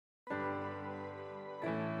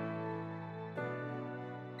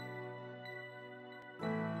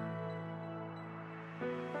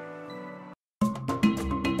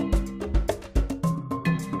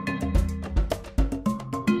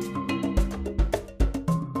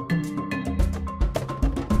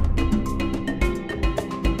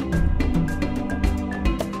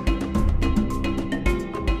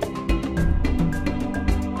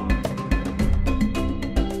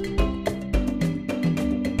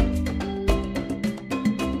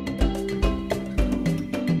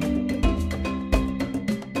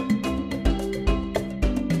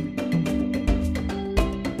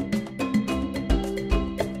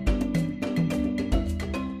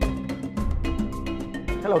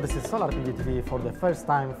Hello, this is Solar TV for the first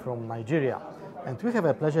time from Nigeria, and we have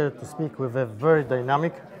a pleasure to speak with a very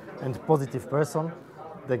dynamic and positive person,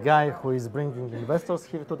 the guy who is bringing investors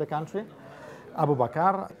here to the country,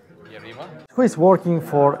 Abubakar Yerima, who is working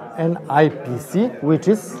for NIPC, which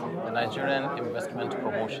is the Nigerian Investment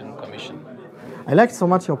Promotion Commission. I liked so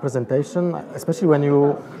much your presentation, especially when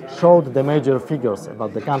you showed the major figures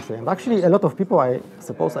about the country. And actually, a lot of people, I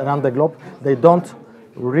suppose, around the globe, they don't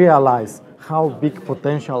realize how big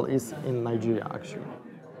potential is in Nigeria, actually.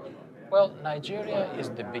 Well, Nigeria is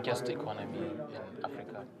the biggest economy in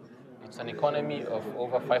Africa. It's an economy of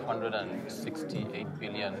over 568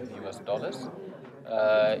 billion US dollars.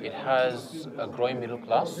 It has a growing middle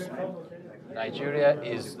class. Nigeria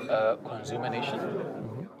is a consumer nation.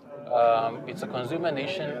 It's a consumer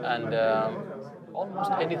nation, and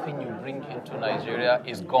almost anything you bring into Nigeria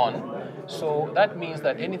is gone. So that means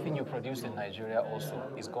that anything you produce in Nigeria also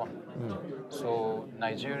is gone. So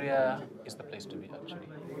Nigeria is the place to be, actually.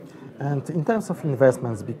 And in terms of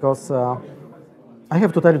investments, because I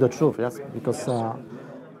have to tell you the truth, yes, because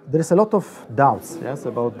there is a lot of doubts, yes,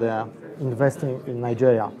 about the investing in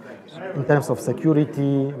Nigeria in terms of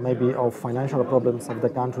security, maybe of financial problems of the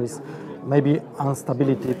countries, maybe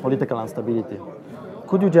instability, political instability.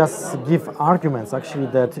 Could you just give arguments actually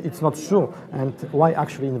that it's not true and why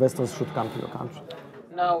actually investors should come to your country?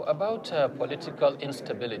 Now, about political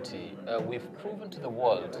instability, we've proven to the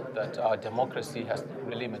world that our democracy has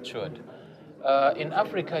really matured. In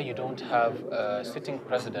Africa, you don't have a sitting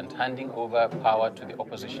president handing over power to the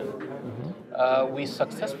opposition. We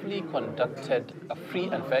successfully conducted a free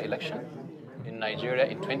and fair election in Nigeria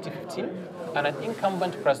in 2015, and an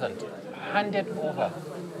incumbent president handed over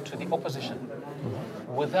to the opposition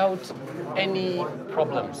without any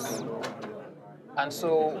problems. And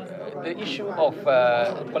so the issue of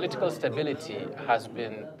political stability has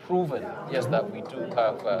been proven, yes, that we do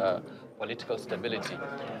have political stability.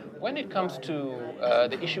 When it comes to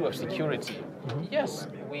the issue of security, yes,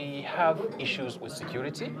 we have issues with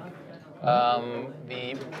security.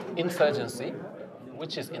 The insurgency,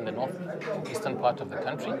 which is in the northeastern part of the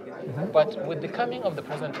country. But with the coming of the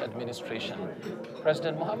present administration,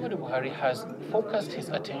 President Muhammadu Buhari has focused his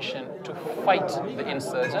attention to fight the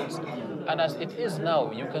insurgents. And as it is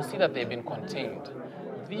now, you can see that they've been contained.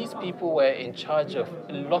 These people were in charge of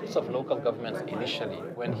lots of local governments initially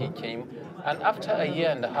when he came. And after a year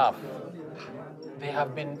and a half, they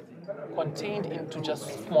have been contained into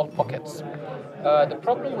just small pockets. The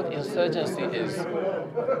problem with insurgency is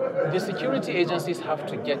the security agencies have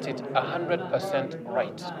to get it 100%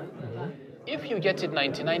 right. If you get it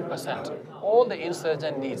 99%, all the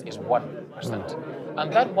insurgent needs is 1%.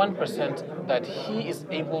 And that 1% that he is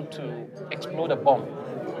able to explode a bomb,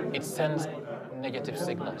 it sends negative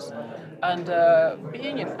signals. And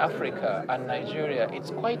being in Africa and Nigeria, it's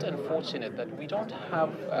quite unfortunate that we don't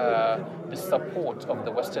have the support of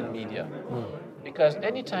the Western media. Because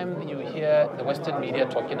anytime you hear the Western media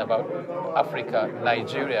talking about Africa,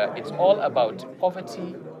 Nigeria, it's all about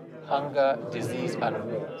poverty, hunger, disease, and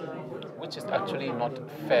war, which is actually not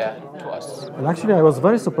fair to us. And actually, I was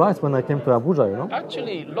very surprised when I came to Abuja, you know?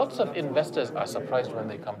 Actually, lots of investors are surprised when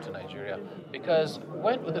they come to Nigeria, because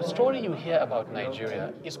when the story you hear about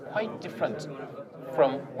Nigeria is quite different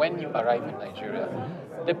from when you arrive in Nigeria.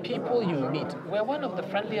 The people you meet, we're one of the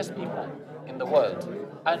friendliest people in the world.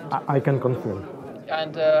 And I can confirm.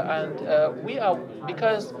 And we are,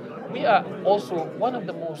 because we are also one of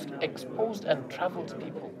the most exposed and traveled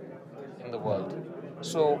people in the world.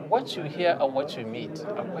 So what you hear and what you meet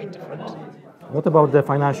are quite different. What about the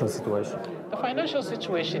financial situation? The financial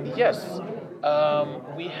situation, yes,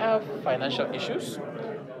 we have financial issues,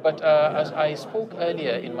 but as I spoke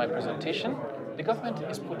earlier in my presentation, the government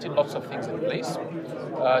is putting lots of things in place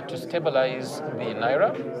to stabilize the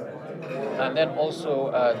Naira, and then also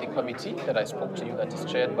the committee that I spoke to you that is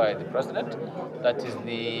chaired by the President, that is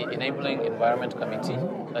the Enabling Environment Committee,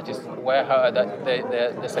 that is where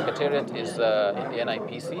the Secretariat is in the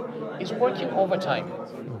NIPC, is working overtime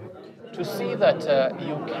to see that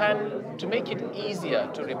to make it easier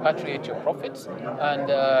to repatriate your profits, and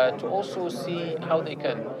to also see how they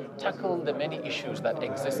can tackle the many issues that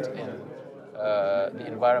exist in the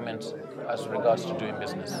environment as regards to doing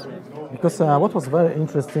business. Because what was very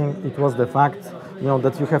interesting, it was the fact, you know,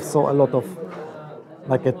 that you have a lot of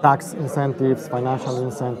like tax incentives, financial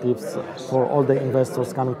incentives for all the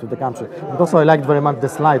investors coming to the country. And also I liked very much the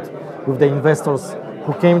slide with the investors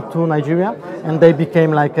who came to Nigeria and they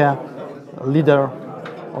became like a leader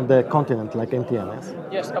on the continent, like MTN, yes?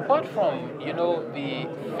 Yes, apart from, the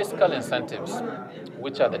fiscal incentives,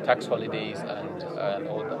 which are the tax holidays and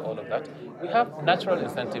all of that, we have natural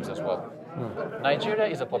incentives as well. Nigeria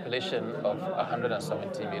is a population of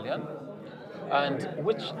 170 million, and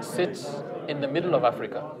which sits in the middle of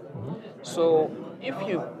Africa. So if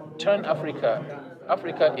you turn Africa,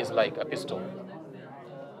 Africa is like a pistol.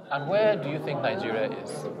 And where do you think Nigeria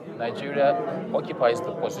is? Nigeria occupies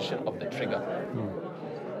the position of the trigger.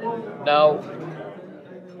 Now,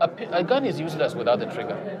 a gun is useless without the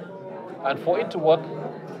trigger. And for it to work,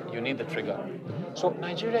 you need the trigger. So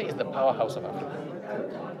Nigeria is the powerhouse of Africa.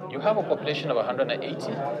 You have a population of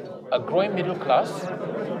 180, a growing middle class,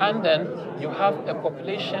 and then you have a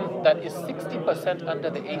population that is 60% under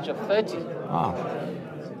the age of 30.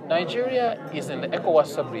 Nigeria is in the ECOWAS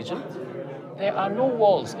sub-region. There are no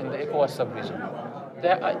walls in the ECOWAS sub-region.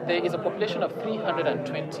 There is a population of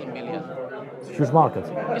 320 million. It's a huge market.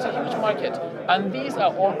 It's a huge market. And these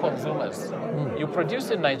are all consumers. You produce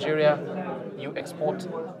in Nigeria, you export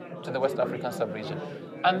to the West African sub-region.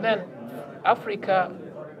 And then Africa,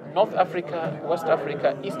 North Africa, West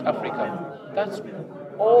Africa, East Africa, that's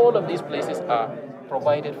all of these places are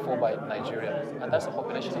provided for by Nigeria. And that's a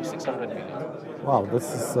population of 600 million. Wow, this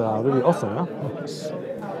is really awesome. Yeah?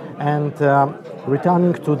 And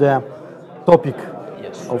returning to the topic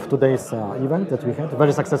of today's event that we had, a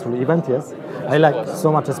very successful event, yes. I liked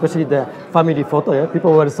so much, especially the family photo. Yeah?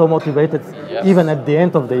 People were so motivated, even at the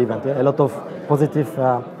end of the event. Yeah? A lot of positive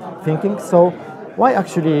thinking. So why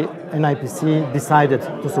actually NIPC decided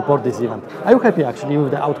to support this event? Are you happy actually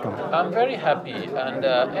with the outcome? I'm very happy, and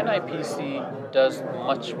NIPC does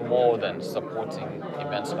much more than supporting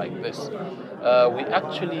events like this. We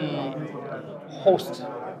actually host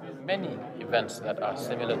many events that are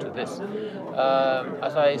similar to this.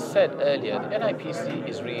 As I said earlier, the NIPC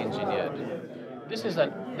is re-engineered. This is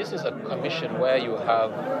a commission where you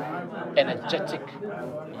have energetic,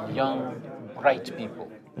 young, bright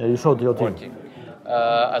people. Yeah, you showed your team. Working.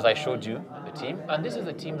 As I showed you, the team. And this is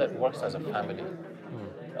a team that works as a family.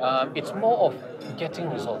 It's more of getting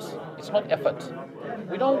results. It's not effort.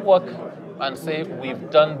 We don't work and say we've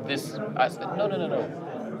done this as... No.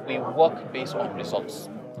 We work based on results.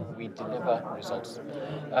 We deliver results.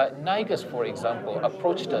 Nigus, for example,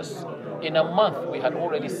 approached us. In a month, we had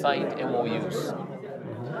already signed MOUs.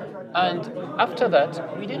 And after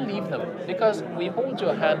that, we didn't leave them because we hold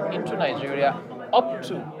your hand into Nigeria up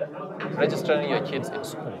to registering your kids in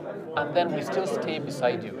school. And then we still stay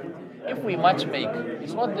beside you. If we matchmake,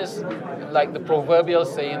 it's not this like the proverbial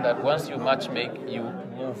saying that once you matchmake, you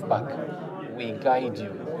move back. We guide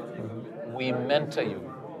you. We mentor you.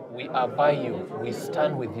 We are by you. We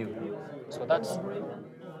stand with you. So that's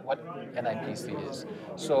what NIPC is.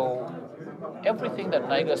 So everything that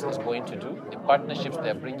Nigus is going to do, the partnerships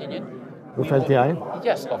they're bringing in, with LTI?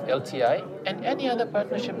 Yes, of LTI and any other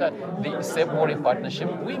partnership that the Sebore partnership,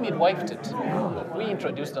 we midwifed it. We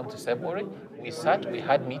introduced them to Sebore. We sat, we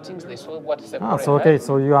had meetings, they saw what Sebore so okay, had.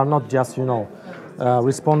 so you are not just,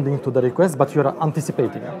 responding to the request, but you are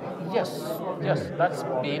anticipating. Yes, that's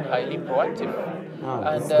being highly proactive.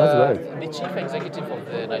 And that's great. The chief executive of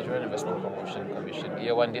the Nigerian Investment Promotion Commission,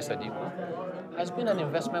 Yewande Sadiku, has been an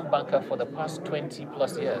investment banker for the past 20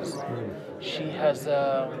 plus years. She has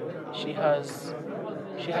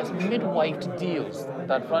midwifed deals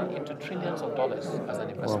that run into trillions of dollars as an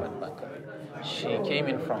investment banker. She came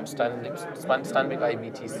in from Stanbic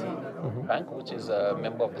IBTC Bank, which is a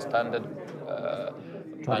member of the Standard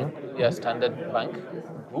Bank, Standard Bank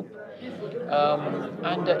Group.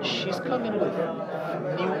 And she's come in with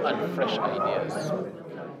new and fresh ideas.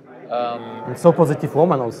 And so positive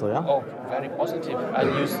woman also, yeah? Oh, very positive.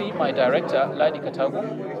 And you see my director, Ladi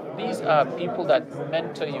Katago, these are people that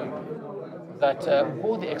mentor you, that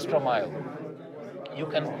go the extra mile. You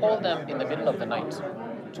can call them in the middle of the night,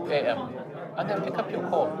 2 a.m., and they'll pick up your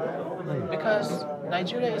call. Because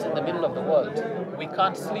Nigeria is in the middle of the world. We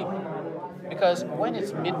can't sleep. Because when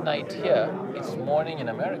it's midnight here, it's morning in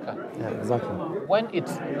America. Yeah, exactly. When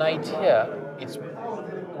it's night here,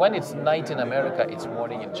 when it's night in America, it's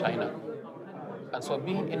morning in China. And so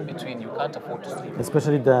being in between, you can't afford to sleep.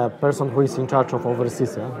 Especially the person who is in charge of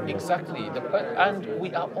overseas, yeah? Exactly. And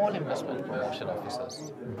we are all investment promotion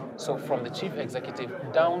officers. So from the chief executive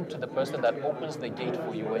down to the person that opens the gate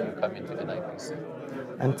for you when you come into the NIPC.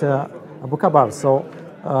 And Abubakar, so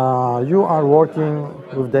you are working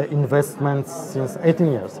with the investments since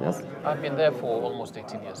 18 years, yes? I've been there for almost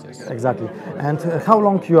 18 years, yes. Exactly. And how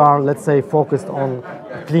long you are, let's say, focused on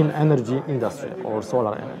clean energy industry or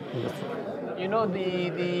solar industry? You know,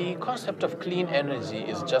 the concept of clean energy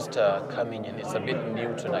is just coming in. It's a bit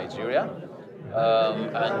new to Nigeria.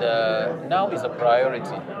 And now is a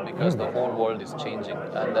priority because the whole world is changing.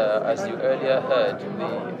 And as you earlier heard,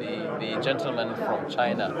 the gentleman from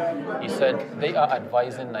China, he said they are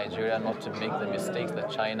advising Nigeria not to make the mistakes that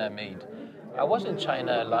China made. I was in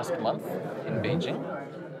China last month in Beijing,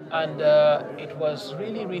 and it was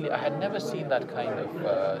really, I had never seen that kind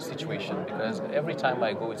of situation, because every time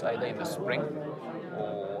I go, it's either in the spring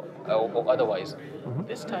or otherwise.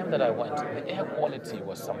 This time that I went, the air quality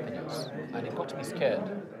was something else, and it got me scared.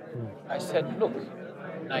 I said, look,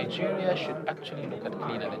 Nigeria should actually look at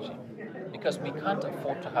clean energy, because we can't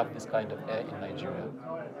afford to have this kind of air in Nigeria.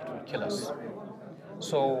 It will kill us.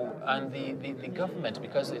 So, and the government,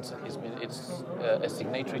 because it's a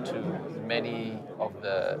signatory to many of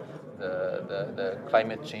the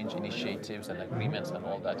climate change initiatives and agreements and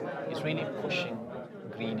all that, is really pushing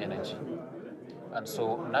green energy. And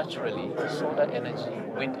so naturally, solar energy,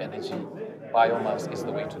 wind energy, biomass is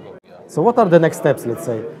the way to go. Yeah. So what are the next steps, let's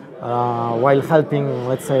say, while helping,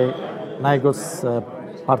 let's say, Nigus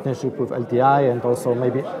partnership with LTI and also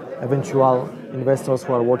maybe eventual investors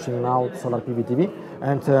who are watching now Solar PV TV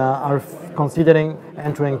and are considering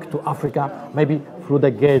entering to Africa, maybe through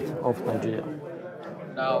the gate of Nigeria?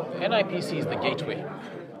 Now, NIPC is the gateway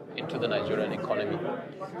into the Nigerian economy.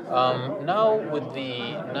 Now with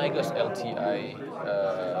the Nigus-LTI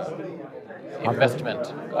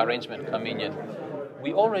investment arrangement coming in,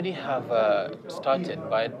 we already have started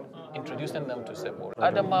by introducing them to Sebore.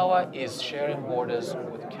 Adamawa is sharing borders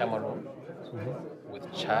with Cameroon,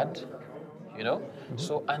 with Chad, you know.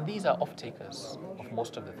 So, and these are off-takers of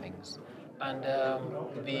most of the things. And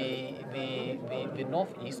the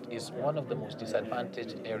Northeast is one of the most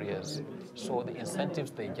disadvantaged areas. So the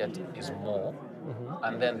incentives they get is more,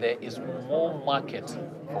 and then there is more market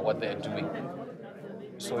for what they're doing.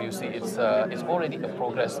 So you see, it's already a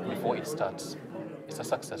progress before it starts. It's a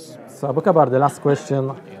success. So Abubakar, the last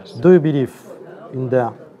question, yes. Do you believe in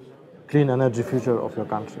the clean energy future of your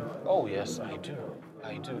country? Oh yes, I do.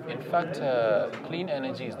 I do. In fact, clean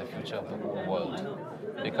energy is the future of the whole world.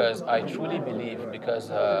 Because I truly believe,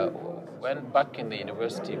 because when back in the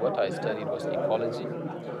university, what I studied was ecology,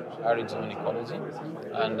 arid zone ecology,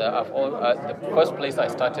 and the first place I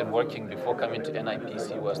started working before coming to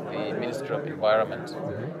NIPC was the Ministry of Environment.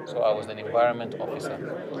 So I was an environment officer,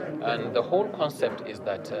 and the whole concept is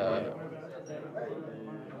that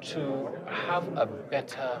to have a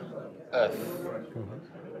better earth,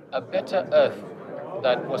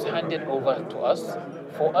 that was handed over to us,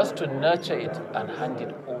 for us to nurture it and hand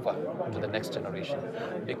it over to the next generation.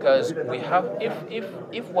 Because we have,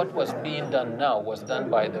 if what was being done now was done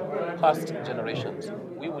by the past generations,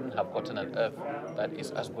 we wouldn't have gotten an earth that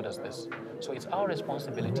is as good as this. So it's our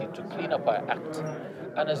responsibility to clean up our act.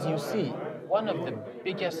 And as you see, one of the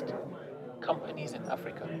biggest companies in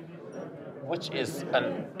Africa, which is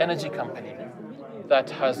an energy company that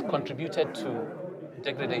has contributed to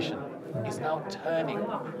degradation, is now turning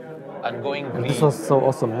and going green. This was so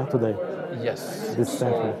awesome, yeah, today. Yes. This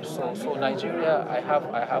so Nigeria, I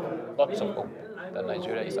have lots of hope that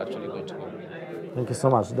Nigeria is actually going to go green. Thank you so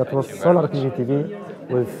much. That was Solar PV TV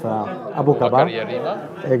with Abubakar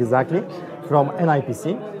Yerima. Exactly, from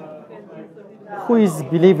NIPC, who is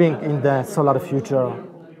believing in the solar future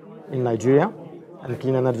in Nigeria and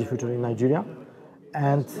clean energy future in Nigeria.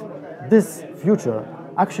 And this future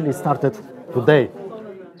actually started today.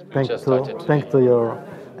 Thanks to your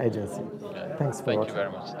agency. Yeah. Thanks for Thank watching. you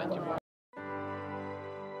very much. Thank you.